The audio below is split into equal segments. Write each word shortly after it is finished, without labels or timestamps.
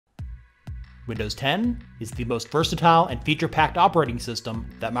Windows 10 is the most versatile and feature-packed operating system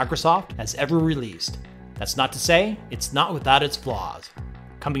that Microsoft has ever released. That's not to say it's not without its flaws.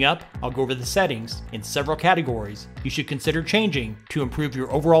 Coming up, I'll go over the settings in several categories you should consider changing to improve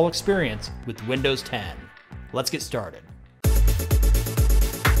your overall experience with Windows 10. Let's get started.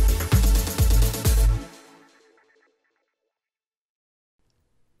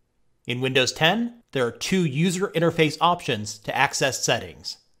 In Windows 10, there are two user interface options to access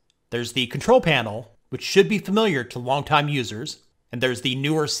settings. There's the Control Panel, which should be familiar to longtime users, and there's the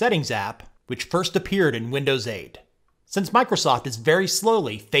newer Settings app, which first appeared in Windows 8. Since Microsoft is very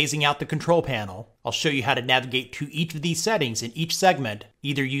slowly phasing out the Control Panel, I'll show you how to navigate to each of these settings in each segment,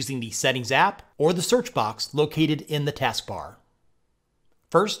 either using the Settings app or the search box located in the taskbar.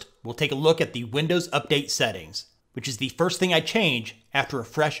 First, we'll take a look at the Windows Update settings, which is the first thing I change after a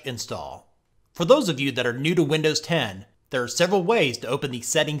fresh install. For those of you that are new to Windows 10, there are several ways to open the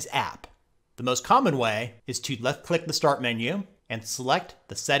Settings app. The most common way is to left-click the Start menu and select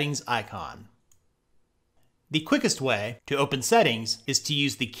the Settings icon. The quickest way to open Settings is to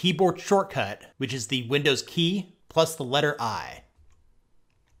use the keyboard shortcut, which is the Windows key plus the letter I.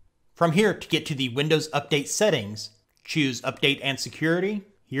 From here, to get to the Windows Update settings, choose Update and Security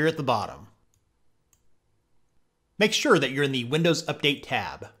here at the bottom. Make sure that you're in the Windows Update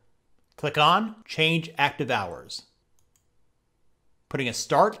tab. Click on Change Active Hours. Putting a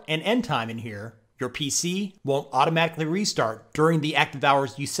start and end time in here, your PC won't automatically restart during the active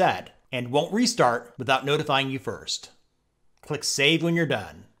hours you set, and won't restart without notifying you first. Click Save when you're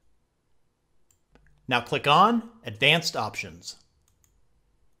done. Now click on Advanced Options.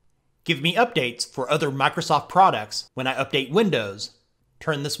 Give me updates for other Microsoft products when I update Windows.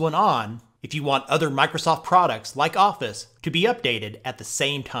 Turn this one on if you want other Microsoft products like Office to be updated at the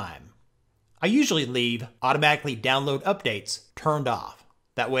same time. I usually leave automatically download updates turned off.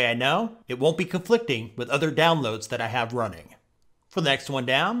 That way I know it won't be conflicting with other downloads that I have running. For the next one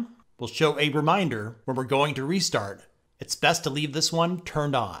down, we'll show a reminder when we're going to restart. It's best to leave this one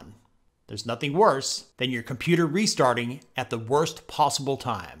turned on. There's nothing worse than your computer restarting at the worst possible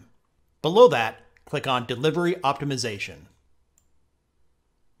time. Below that, click on Delivery Optimization.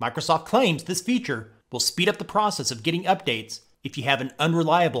 Microsoft claims this feature will speed up the process of getting updates if you have an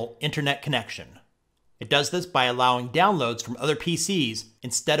unreliable internet connection. It does this by allowing downloads from other PCs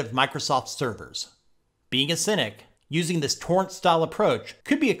instead of Microsoft servers. Being a cynic, using this torrent-style approach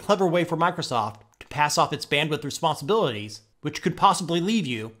could be a clever way for Microsoft to pass off its bandwidth responsibilities, which could possibly leave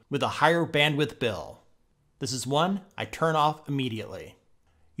you with a higher bandwidth bill. This is one I turn off immediately.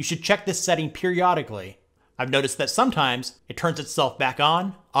 You should check this setting periodically. I've noticed that sometimes it turns itself back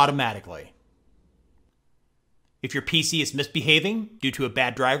on automatically. If your PC is misbehaving due to a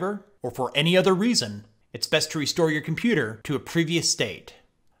bad driver or for any other reason, it's best to restore your computer to a previous state.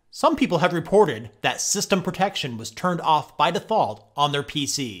 Some people have reported that system protection was turned off by default on their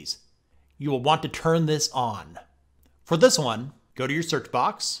PCs. You will want to turn this on. For this one, go to your search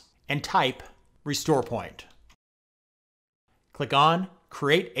box and type Restore Point. Click on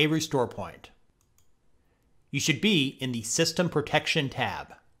Create a Restore Point. You should be in the System Protection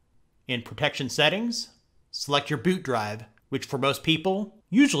tab. In Protection Settings, select your boot drive, which for most people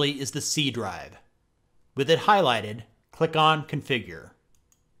usually is the C drive. With it highlighted, click on Configure.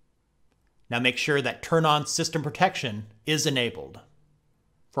 Now make sure that Turn on System Protection is enabled.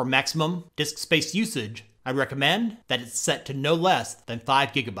 For maximum disk space usage, I recommend that it's set to no less than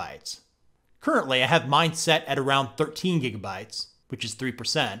 5 GB. Currently, I have mine set at around 13 GB, which is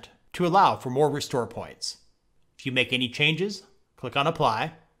 3%, to allow for more restore points. If you make any changes, click on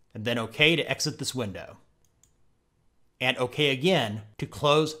Apply, and then OK to exit this window. And OK again to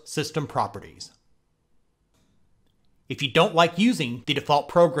close System Properties. If you don't like using the default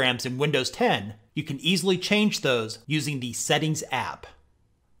programs in Windows 10, you can easily change those using the Settings app.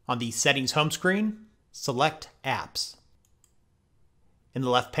 On the Settings home screen, select Apps. In the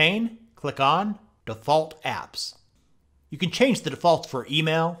left pane, click on Default Apps. You can change the defaults for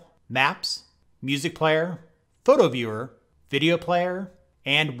email, maps, music player, photo viewer, video player,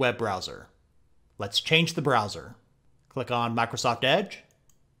 and web browser. Let's change the browser. Click on Microsoft Edge.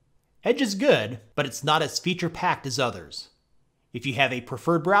 Edge is good, but it's not as feature-packed as others. If you have a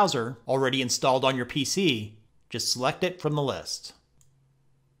preferred browser already installed on your PC, just select it from the list.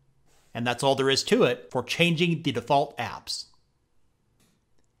 And that's all there is to it for changing the default apps.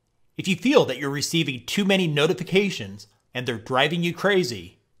 If you feel that you're receiving too many notifications and they're driving you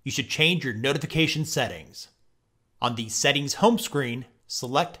crazy, you should change your notification settings. On the Settings home screen,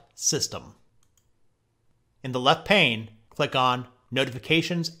 select System. In the left pane, click on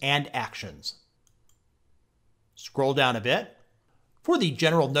Notifications and Actions. Scroll down a bit, For the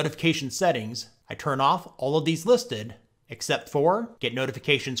general notification settings, I turn off all of these listed, except for get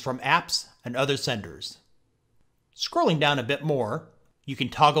notifications from apps and other senders. Scrolling down a bit more, you can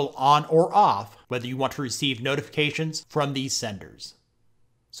toggle on or off whether you want to receive notifications from these senders.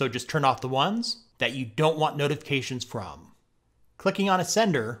 So just turn off the ones that you don't want notifications from. Clicking on a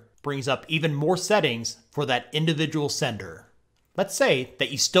sender brings up even more settings for that individual sender. Let's say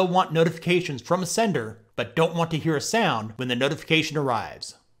that you still want notifications from a sender but don't want to hear a sound when the notification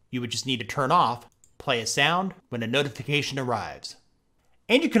arrives. You would just need to turn off play a sound when a notification arrives.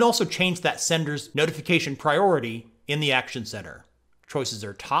 And you can also change that sender's notification priority in the Action Center. Choices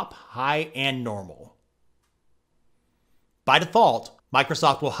are top, high, and normal. By default,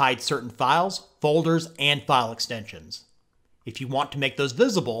 Microsoft will hide certain files, folders, and file extensions. If you want to make those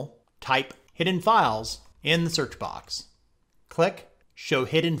visible, type Hidden Files in the search box. Click Show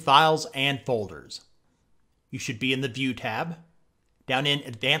Hidden Files and Folders. You should be in the View tab. Down in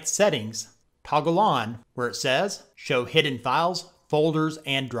Advanced Settings, toggle on where it says Show Hidden Files, Folders,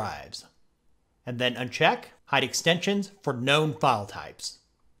 and Drives. And then uncheck Hide Extensions for known file types.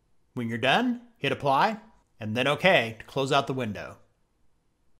 When you're done, hit Apply, and then OK to close out the window.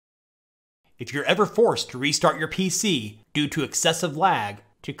 If you're ever forced to restart your PC due to excessive lag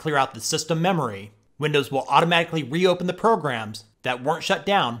to clear out the system memory, Windows will automatically reopen the programs that weren't shut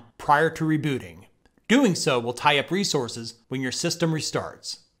down prior to rebooting. Doing so will tie up resources when your system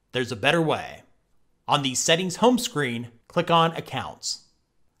restarts. There's a better way. On the Settings home screen, click on Accounts.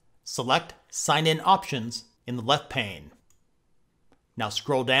 Select Sign In Options in the left pane. Now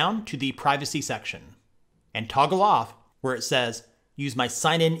scroll down to the Privacy section and toggle off where it says Use my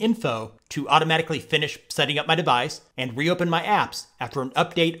sign-in info to automatically finish setting up my device and reopen my apps after an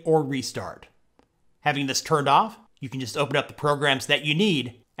update or restart. Having this turned off, you can just open up the programs that you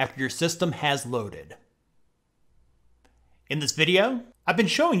need after your system has loaded. In this video, I've been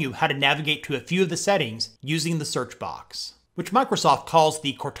showing you how to navigate to a few of the settings using the search box, which Microsoft calls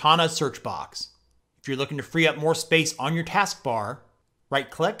the Cortana search box. If you're looking to free up more space on your taskbar,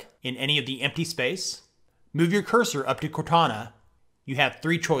 right-click in any of the empty space, move your cursor up to Cortana. You have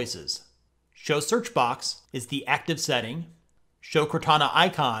three choices. Show Search Box is the active setting. Show Cortana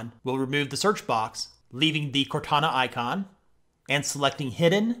Icon will remove the search box, leaving the Cortana icon. And selecting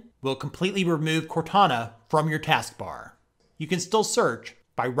Hidden will completely remove Cortana from your taskbar. You can still search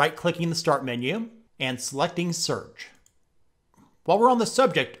by right-clicking the Start menu and selecting Search. While we're on the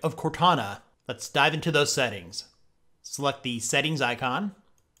subject of Cortana, let's dive into those settings. Select the Settings icon.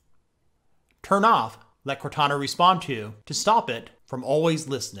 Turn off Let Cortana Respond to stop it from always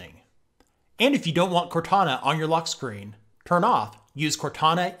listening. And if you don't want Cortana on your lock screen, turn off Use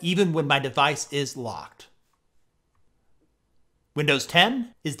Cortana even when my device is locked. Windows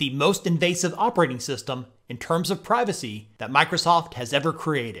 10 is the most invasive operating system in terms of privacy that Microsoft has ever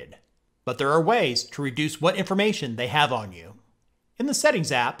created. But there are ways to reduce what information they have on you. In the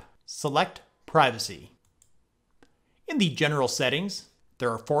Settings app, select Privacy. In the General Settings,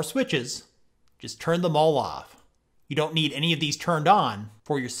 there are 4 switches. Just turn them all off. You don't need any of these turned on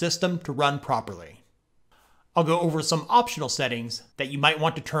for your system to run properly. I'll go over some optional settings that you might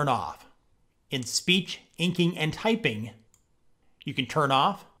want to turn off. In Speech, Inking, and Typing, you can turn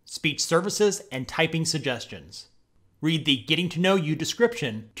off Speech Services and Typing Suggestions. Read the Getting to Know You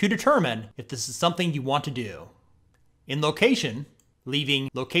description to determine if this is something you want to do. In Location, leaving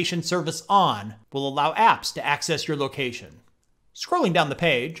Location Service on will allow apps to access your location. Scrolling down the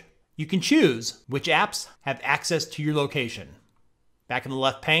page, you can choose which apps have access to your location. Back in the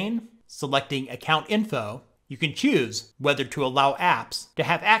left pane, selecting Account Info, you can choose whether to allow apps to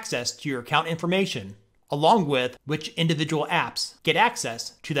have access to your account information, along with which individual apps get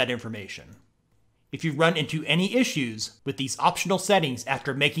access to that information. If you run into any issues with these optional settings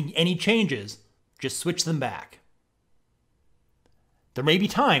after making any changes, just switch them back. There may be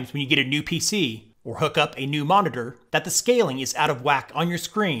times when you get a new PC or hook up a new monitor that the scaling is out of whack on your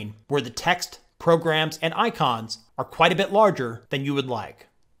screen, where the text, programs, and icons are quite a bit larger than you would like.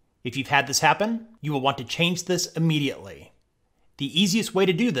 If you've had this happen, you will want to change this immediately. The easiest way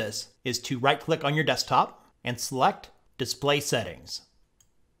to do this is to right-click on your desktop and select Display Settings.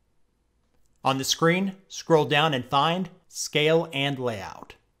 On the screen, scroll down and find Scale and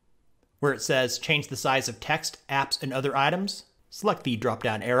Layout. Where it says Change the size of text, apps, and other items, select the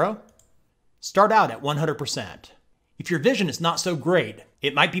drop-down arrow. Start out at 100%. If your vision is not so great,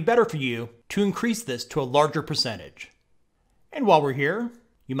 it might be better for you to increase this to a larger percentage. And while we're here,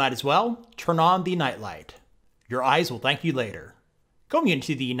 you might as well turn on the nightlight. Your eyes will thank you later. Going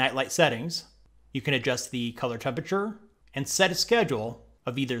into the nightlight settings, you can adjust the color temperature and set a schedule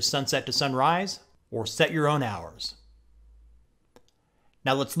of either sunset to sunrise or set your own hours.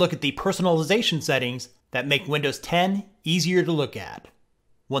 Now let's look at the personalization settings that make Windows 10 easier to look at.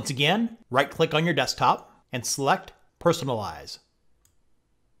 Once again, right-click on your desktop and select Personalize.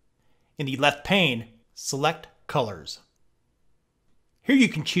 In the left pane, select Colors. Here you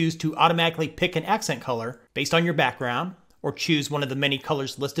can choose to automatically pick an accent color based on your background, or choose one of the many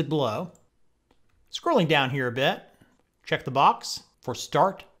colors listed below. Scrolling down here a bit, check the box for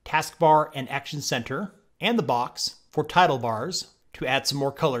Start, Taskbar, and Action Center, and the box for title bars to add some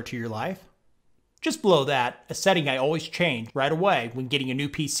more color to your life. Just below that, a setting I always change right away when getting a new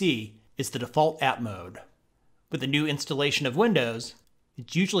PC is the default app mode. With a new installation of Windows,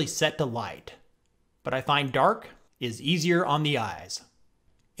 it's usually set to light, but I find dark is easier on the eyes.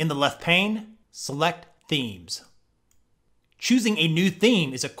 In the left pane, select Themes. Choosing a new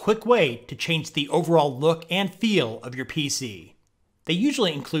theme is a quick way to change the overall look and feel of your PC. They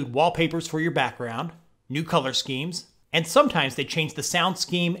usually include wallpapers for your background, new color schemes, and sometimes they change the sound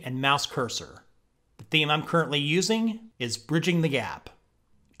scheme and mouse cursor. The theme I'm currently using is Bridging the Gap.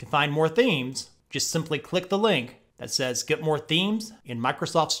 To find more themes, just simply click the link that says Get More Themes in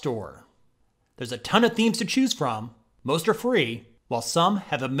Microsoft Store. There's a ton of themes to choose from. Most are free, while some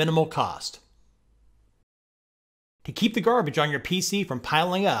have a minimal cost. To keep the garbage on your PC from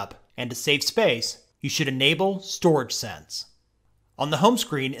piling up and to save space, you should enable Storage Sense. On the home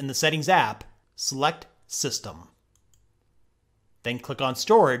screen in the Settings app, select System. Then click on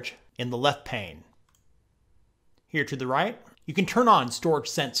Storage in the left pane. Here to the right, you can turn on Storage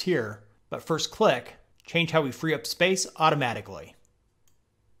Sense here, but first click Change how we free up space automatically.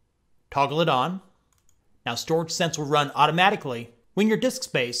 Toggle it on. Now Storage Sense will run automatically when your disk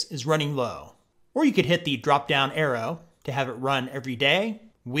space is running low. Or you could hit the drop-down arrow to have it run every day,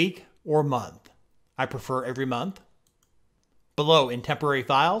 week, or month. I prefer every month. Below in Temporary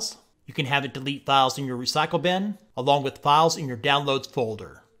Files, you can have it delete files in your recycle bin, along with files in your Downloads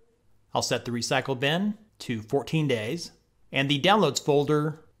folder. I'll set the recycle bin to 14 days, and the Downloads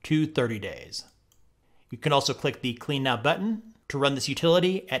folder to 30 days. You can also click the Clean Now button to run this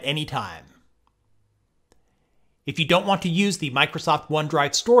utility at any time. If you don't want to use the Microsoft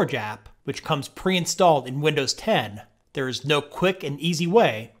OneDrive storage app, which comes pre-installed in Windows 10, there is no quick and easy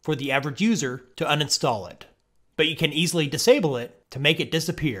way for the average user to uninstall it. But you can easily disable it to make it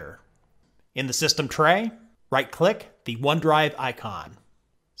disappear. In the System tray, right-click the OneDrive icon.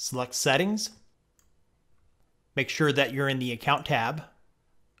 Select Settings. Make sure that you're in the Account tab.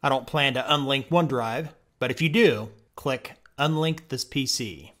 I don't plan to unlink OneDrive, but if you do, click Unlink this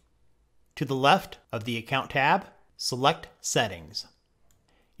PC. To the left of the Account tab, select Settings.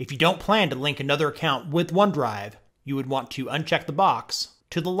 If you don't plan to link another account with OneDrive, you would want to uncheck the box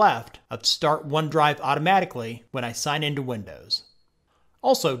to the left of Start OneDrive automatically when I sign into Windows.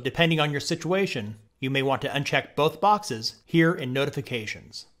 Also, depending on your situation, you may want to uncheck both boxes here in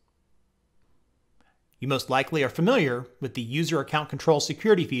Notifications. You most likely are familiar with the User Account Control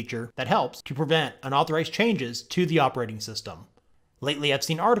security feature that helps to prevent unauthorized changes to the operating system. Lately, I've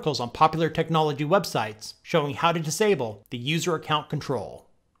seen articles on popular technology websites showing how to disable the User Account Control.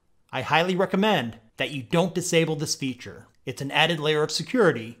 I highly recommend that you don't disable this feature. It's an added layer of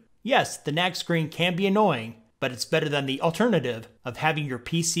security. Yes, the nag screen can be annoying, but it's better than the alternative of having your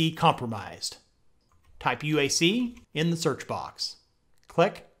PC compromised. Type UAC in the search box.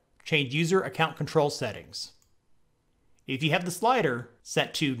 Click Change User Account Control Settings. If you have the slider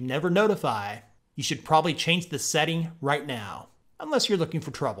set to Never Notify, you should probably change the setting right now, unless you're looking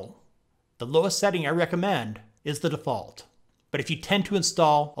for trouble. The lowest setting I recommend is the default. But if you tend to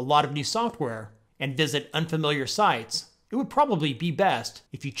install a lot of new software and visit unfamiliar sites, it would probably be best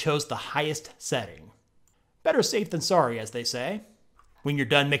if you chose the highest setting. Better safe than sorry, as they say. When you're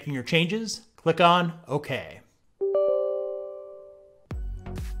done making your changes, click on OK.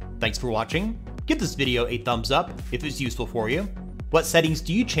 Thanks for watching. Give this video a thumbs up if it's useful for you. What settings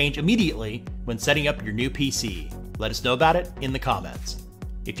do you change immediately when setting up your new PC? Let us know about it in the comments.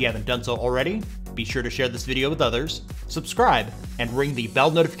 If you haven't done so already, be sure to share this video with others, subscribe, and ring the bell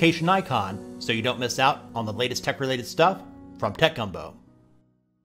notification icon so you don't miss out on the latest tech-related stuff from Tech Gumbo.